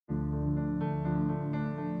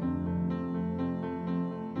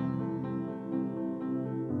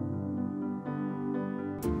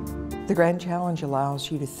The Grand Challenge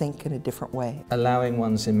allows you to think in a different way. Allowing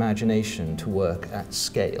one's imagination to work at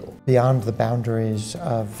scale. Beyond the boundaries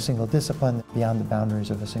of a single discipline, beyond the boundaries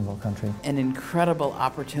of a single country. An incredible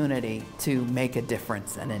opportunity to make a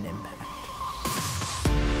difference and an impact.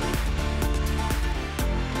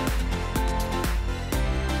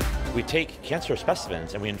 We take cancer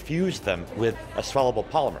specimens and we infuse them with a soluble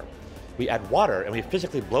polymer. We add water and we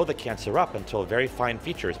physically blow the cancer up until very fine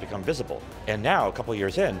features become visible. And now, a couple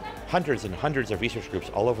years in, hundreds and hundreds of research groups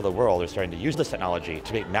all over the world are starting to use this technology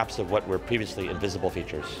to make maps of what were previously invisible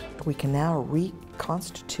features. We can now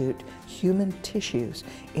reconstitute human tissues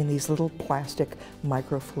in these little plastic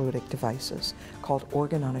microfluidic devices called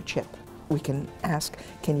organ on a chip. We can ask,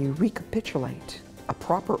 can you recapitulate a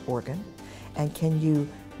proper organ, and can you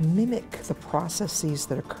mimic the processes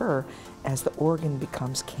that occur as the organ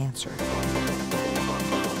becomes cancer.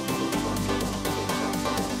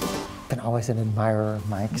 I'm always an admirer of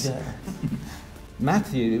Mike's.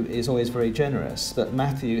 Matthew is always very generous, but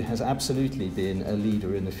Matthew has absolutely been a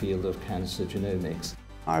leader in the field of cancer genomics.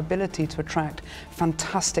 Our ability to attract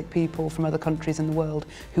fantastic people from other countries in the world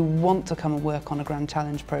who want to come and work on a Grand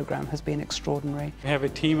Challenge program has been extraordinary. We have a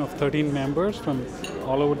team of 13 members from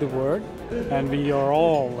all over the world, and we are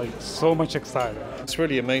all so much excited. It's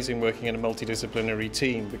really amazing working in a multidisciplinary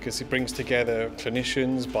team because it brings together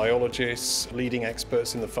clinicians, biologists, leading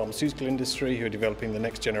experts in the pharmaceutical industry who are developing the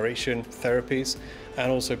next generation therapies,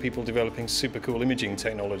 and also people developing super cool imaging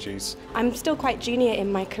technologies. I'm still quite junior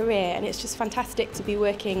in my career, and it's just fantastic to be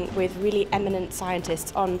working with really eminent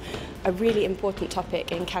scientists on a really important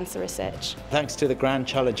topic in cancer research. Thanks to the Grand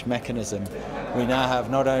Challenge mechanism, we now have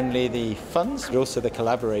not only the funds but also the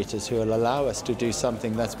collaborators who will allow us to do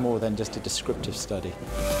something that's more than just a descriptive study.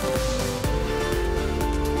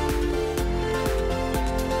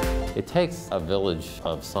 It takes a village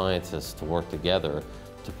of scientists to work together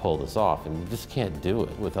to pull this off, and you just can't do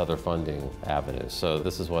it with other funding avenues. So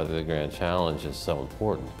this is why the Grand Challenge is so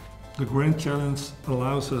important. The Grand Challenge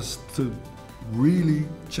allows us to really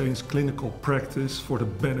change clinical practice for the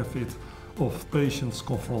benefit of patients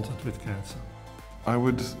confronted with cancer. I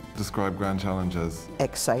would describe Grand Challenge as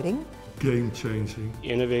exciting, game-changing,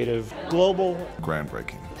 innovative, global,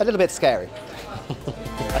 groundbreaking. A little bit scary.